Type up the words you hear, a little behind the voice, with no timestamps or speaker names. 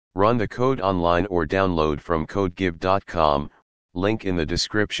Run the code online or download from codegive.com, link in the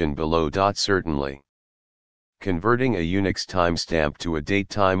description below. Certainly. Converting a Unix timestamp to a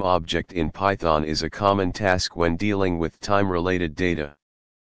datetime object in Python is a common task when dealing with time-related data.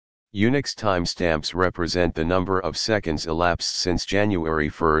 Unix timestamps represent the number of seconds elapsed since January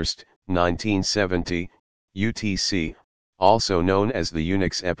 1, 1970, UTC, also known as the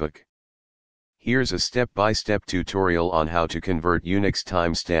Unix epoch. Here's a step-by-step tutorial on how to convert Unix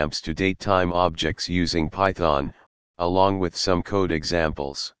timestamps to datetime objects using Python, along with some code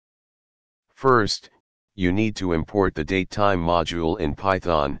examples. First, you need to import the datetime module in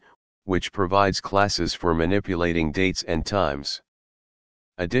Python, which provides classes for manipulating dates and times.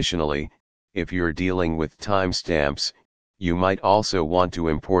 Additionally, if you're dealing with timestamps, you might also want to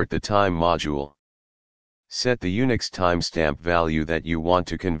import the time module. Set the Unix timestamp value that you want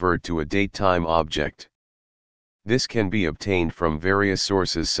to convert to a datetime object. This can be obtained from various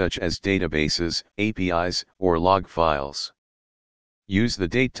sources such as databases, APIs, or log files. Use the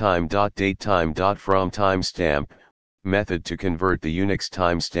datetime.datetime.fromTimestamp method to convert the Unix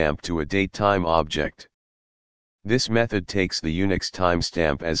timestamp to a datetime object. This method takes the Unix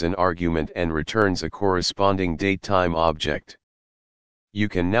timestamp as an argument and returns a corresponding datetime object. You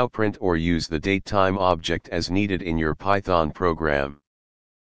can now print or use the datetime object as needed in your Python program.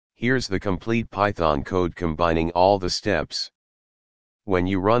 Here's the complete Python code combining all the steps. When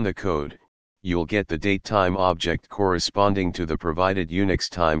you run the code, you'll get the datetime object corresponding to the provided Unix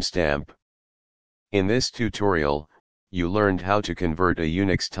timestamp. In this tutorial, you learned how to convert a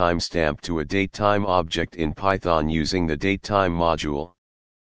Unix timestamp to a datetime object in Python using the datetime module.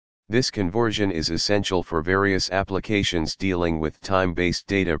 This conversion is essential for various applications dealing with time-based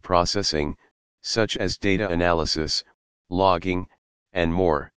data processing, such as data analysis, logging, and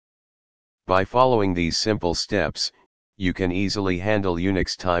more. By following these simple steps, you can easily handle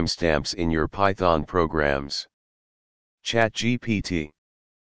Unix timestamps in your Python programs. ChatGPT